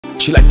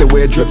She like the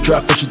way it drip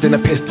drop, fresher than a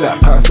piss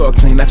top. Pants all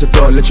clean, at your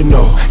door, let you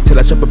know. Till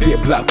I chop a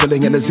bit block,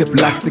 pulling in a zip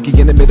lock.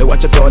 Sticky in the middle,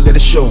 watch your door, let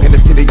it show. In the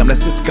city, I'm the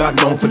sis God,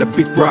 known for the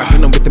big rock. You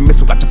know with the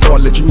missile, watch your door,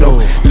 let you know.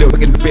 Lil'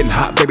 wicked been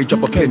hot, baby,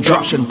 drop a pin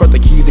drop. Shouldn't brother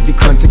key if you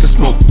can't take a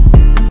smoke.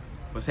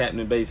 What's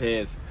happening, bass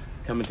heads?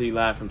 Coming to you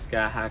live from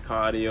Sky High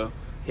Car Audio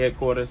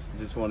headquarters.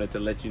 Just wanted to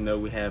let you know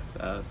we have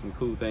some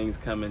cool things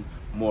coming,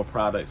 more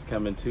products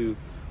coming to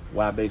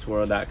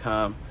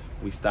YBassworld.com.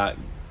 We stock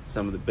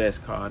some of the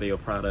best car audio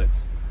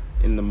products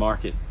in the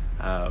market.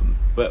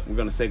 But we're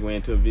going to segue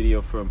into a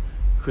video from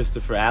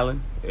Christopher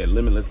Allen at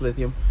Limitless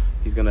Lithium.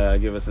 He's going to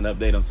give us an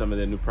update on some of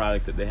the new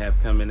products that they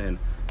have coming and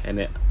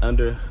an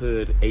under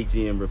hood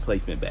AGM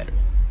replacement battery.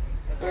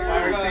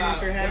 Fire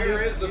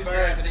is the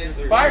fire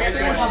extinguisher? Fire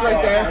extinguisher's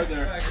right there.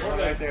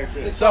 Right there.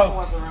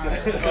 So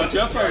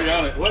Jeff's already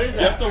on it. What is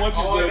Jeff that? don't want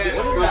you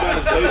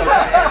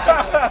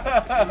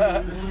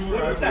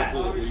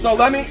to do So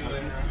let me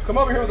come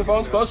over here with the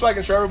phones close so I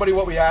can show everybody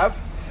what we have.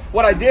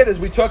 What I did is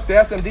we took the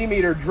SMD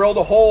meter, drilled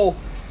a hole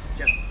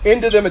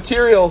into the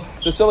material,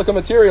 the silicone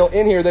material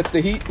in here that's the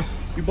heat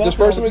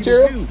dispersant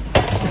material.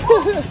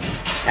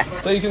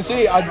 So you can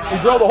see, we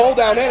drilled a hole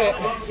down in it,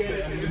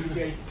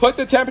 put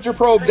the temperature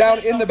probe down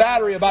in the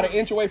battery about 1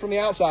 inch away from the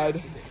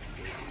outside.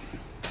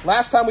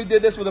 Last time we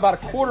did this with about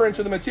 1/4 inch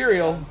of the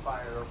material,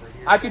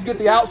 I could get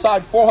the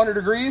outside 400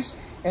 degrees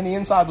and the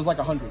inside was like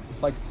 100.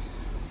 Like,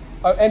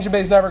 engine bay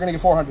is never going to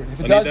get 400.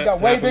 If it does, you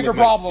got way bigger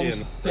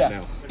problems.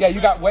 Yeah,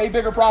 you got way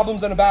bigger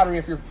problems than a battery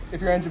if your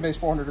engine bay is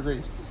 400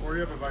 degrees. Or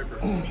you have a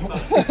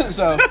Viper.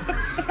 So,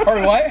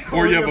 or what?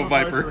 Or you have a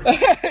Viper.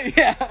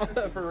 Yeah,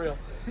 for real.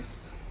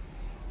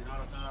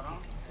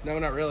 No,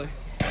 not really.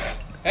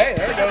 Hey,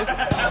 there it goes.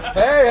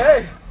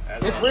 Hey,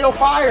 it's real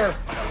fire.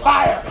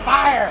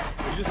 Fire.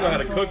 You just know how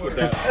to cook with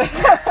that.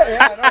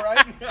 Yeah, I know,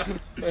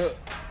 right?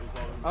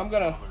 I'm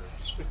gonna.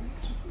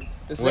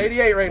 It's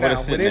 88 right now.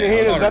 But in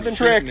here, there's nothing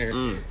trick.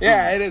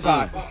 Yeah, it is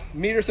hot.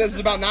 Meter says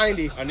it's about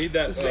 90. I need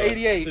that This is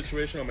 88.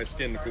 situation on my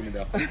skin to cool me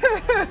down.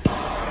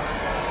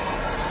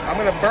 I'm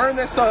gonna burn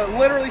this so it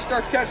literally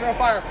starts catching on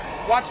fire.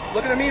 Watch,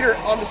 look at the meter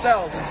on the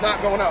cells. It's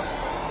not going up.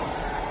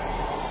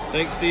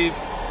 Thanks, Steve.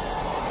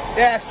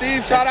 Yeah,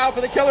 Steve, shout out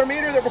for the killer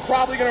meter that we're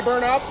probably gonna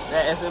burn up.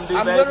 That SMD,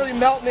 I'm literally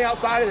melting the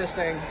outside of this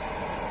thing.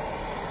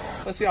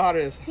 Let's see how hot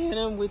it is. Hit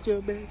him with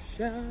your best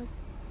shot.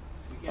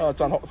 Oh, it's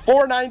on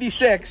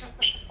 496.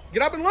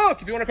 Get up and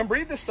look. If you want to come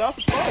breathe this stuff,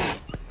 it's fun.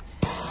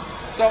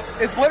 So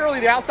it's literally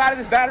the outside of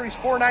this battery is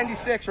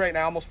 496 right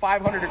now, almost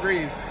 500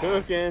 degrees.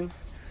 Cooking.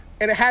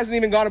 And it hasn't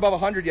even gone above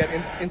 100 yet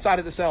inside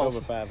of the cells.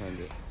 Over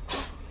 500.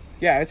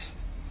 Yeah, it's...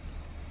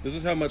 This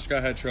is how much Guy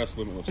had trust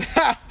Limitless.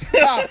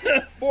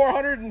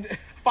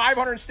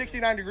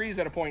 569 degrees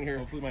at a point here.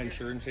 Hopefully my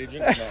insurance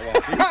agent is not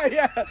watching.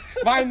 Yeah,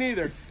 mine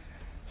neither.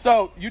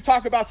 So you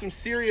talk about some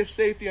serious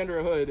safety under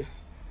a hood.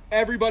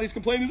 Everybody's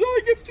complaining, oh,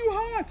 it gets too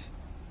hot.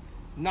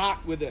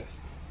 Not with this.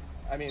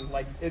 I mean,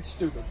 like, it's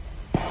stupid.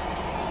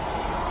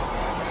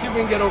 Let's see if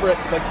we can get over it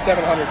like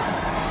 700.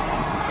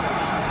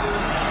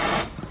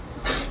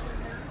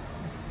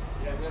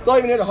 Still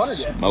haven't hit 100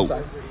 yet.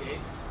 Inside.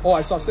 Oh,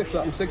 I saw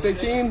 618,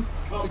 633.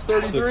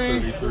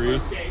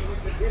 633.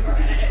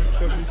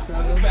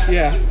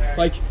 Yeah,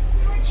 like,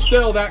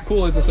 still that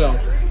cool at the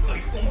cells.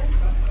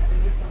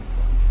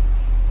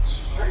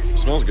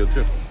 Smells good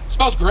too.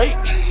 Smells great.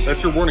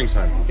 That's your warning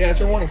sign. Yeah, that's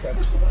your warning sign.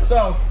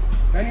 So,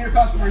 any of your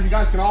customers, you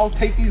guys can all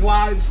take these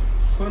lives,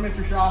 put them at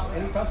your shop.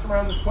 Any customer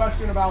has a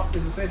question about,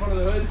 is it safe under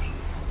the hood?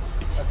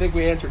 I think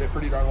we answered it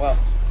pretty darn well.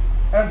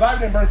 And I'm glad we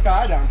didn't burn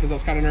Sky down because I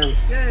was kind of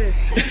nervous. Hey, you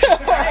can do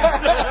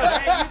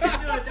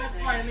it. That's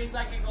fine. It means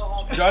I can go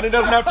home. Johnny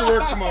doesn't have to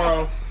work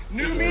tomorrow.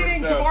 New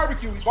meeting to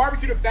barbecue. We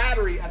barbecued a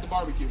battery at the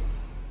barbecue.